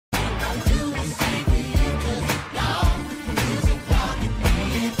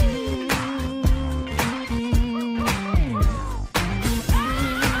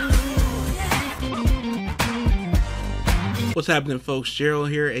What's happening, folks?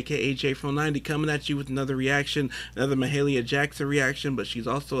 Gerald here, aka J490, coming at you with another reaction, another Mahalia Jackson reaction, but she's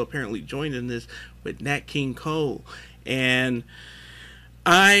also apparently joined in this with Nat King Cole. And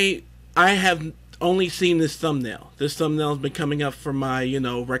I have only seen this thumbnail. This thumbnail has been coming up for my,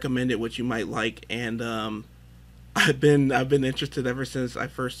 recommended what you might like, and I've been interested ever since I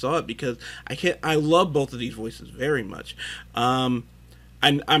first saw it because I love both of these voices very much.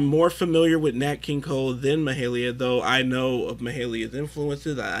 I'm more familiar with Nat King Cole than Mahalia, though I know of Mahalia's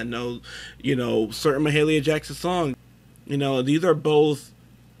influences. I know, certain Mahalia Jackson songs. These are both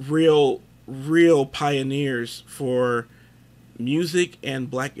real pioneers for music and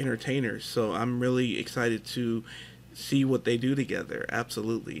black entertainers. So I'm really excited to see what they do together.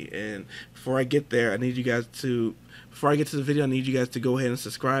 Absolutely. And before I get there, before I get to the video, I need you guys to go ahead and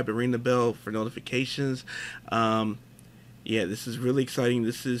subscribe and ring the bell for notifications. Yeah, this is really exciting.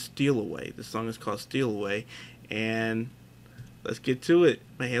 This is Steal Away. The song is called Steal Away. And let's get to it.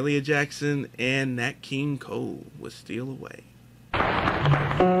 Mahalia Jackson and Nat King Cole with Steal Away.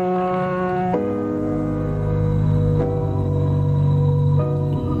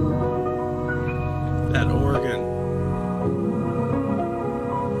 That organ.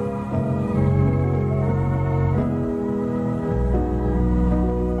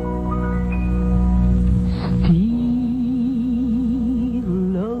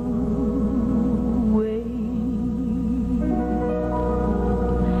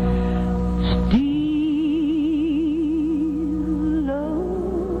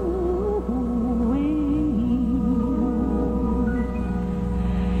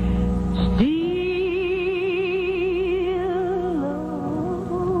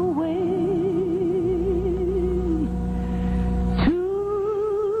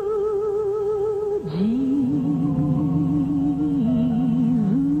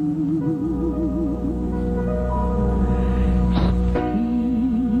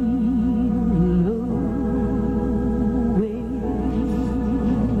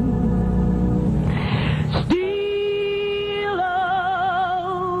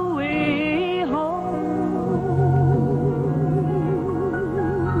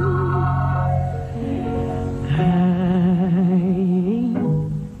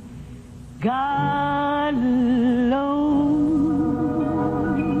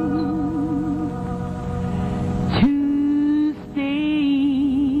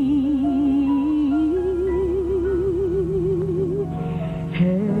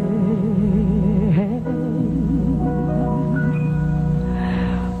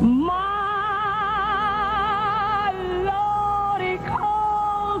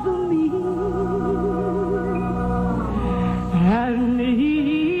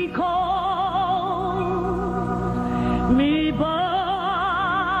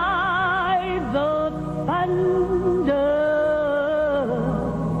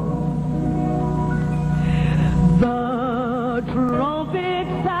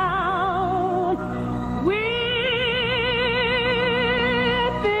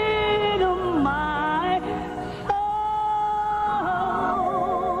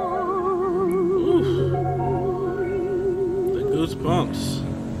 Goosebumps.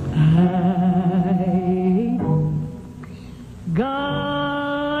 I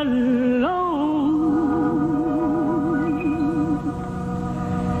got alone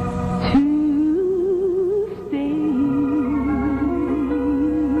to stay.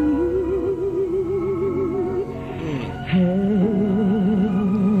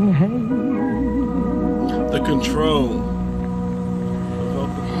 The control.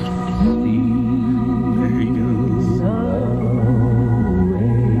 There he goes.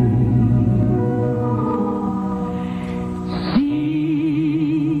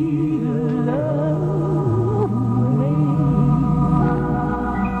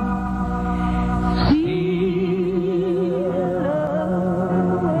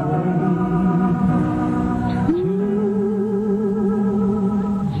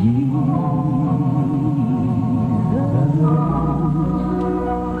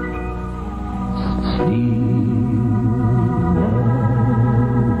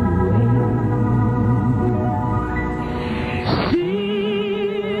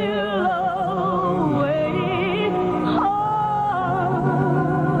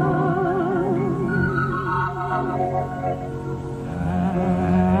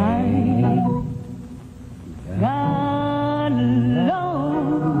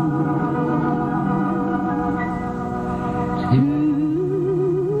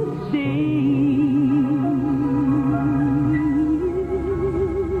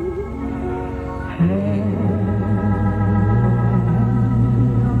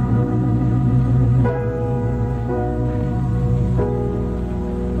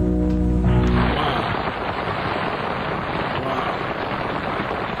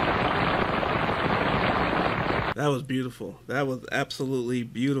 was beautiful. That was absolutely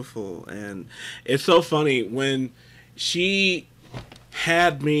beautiful. And it's so funny when she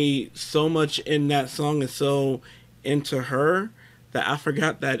had me so much in that song and so into her that I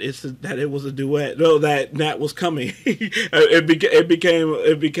forgot that it was a duet. No, that Nat was coming. It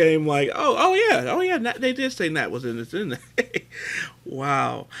became like, oh yeah, Nat, they did say Nat was in this, didn't they?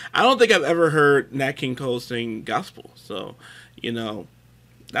 Wow. I don't think I've ever heard Nat King Cole sing gospel. So, you know,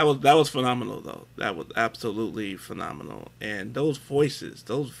 that was phenomenal though. That was absolutely phenomenal. And those voices,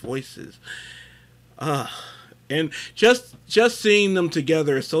 and just seeing them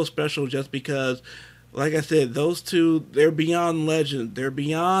together is so special just because, like I said, those two, they're beyond legend. They're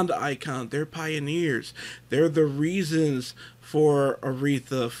beyond icon. They're pioneers. They're the reasons for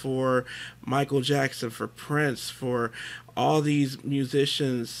Aretha, for Michael Jackson, for Prince, for all these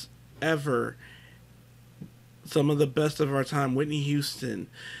musicians ever. Some of the best of our time, Whitney Houston.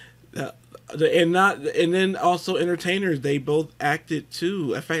 And then also entertainers. They both acted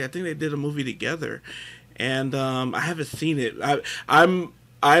too. In fact, I think they did a movie together. And I haven't seen it.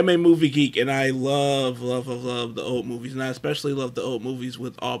 I'm a movie geek, and I love the old movies, and I especially love the old movies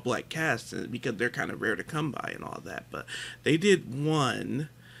with all black casts, because they're kind of rare to come by and all that. But they did one,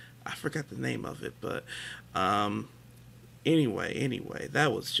 I forgot the name of it, but anyway,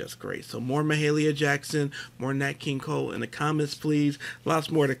 that was just great. So more Mahalia Jackson, more Nat King Cole in the comments, please.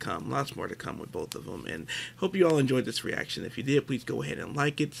 Lots more to come with both of them, and hope you all enjoyed this reaction. If you did, please go ahead and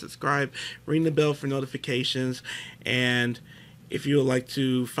like it, subscribe, ring the bell for notifications, and if you would like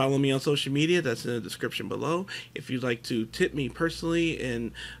to follow me on social media, that's in the description below. If you'd like to tip me personally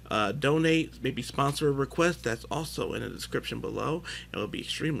and donate, maybe sponsor a request, that's also in the description below. It will be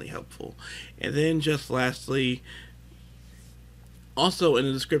extremely helpful. And then just lastly, also in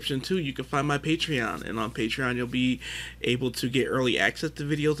the description too, you can find my Patreon. And on Patreon, you'll be able to get early access to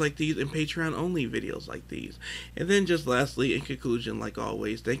videos like these and Patreon only videos like these. And then just lastly, in conclusion, like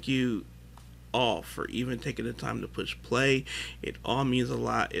always, thank you all for even taking the time to push play. It all means a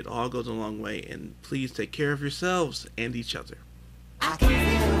lot. It all goes a long way. And please take care of yourselves and each other. I can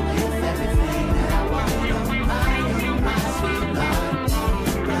feel you every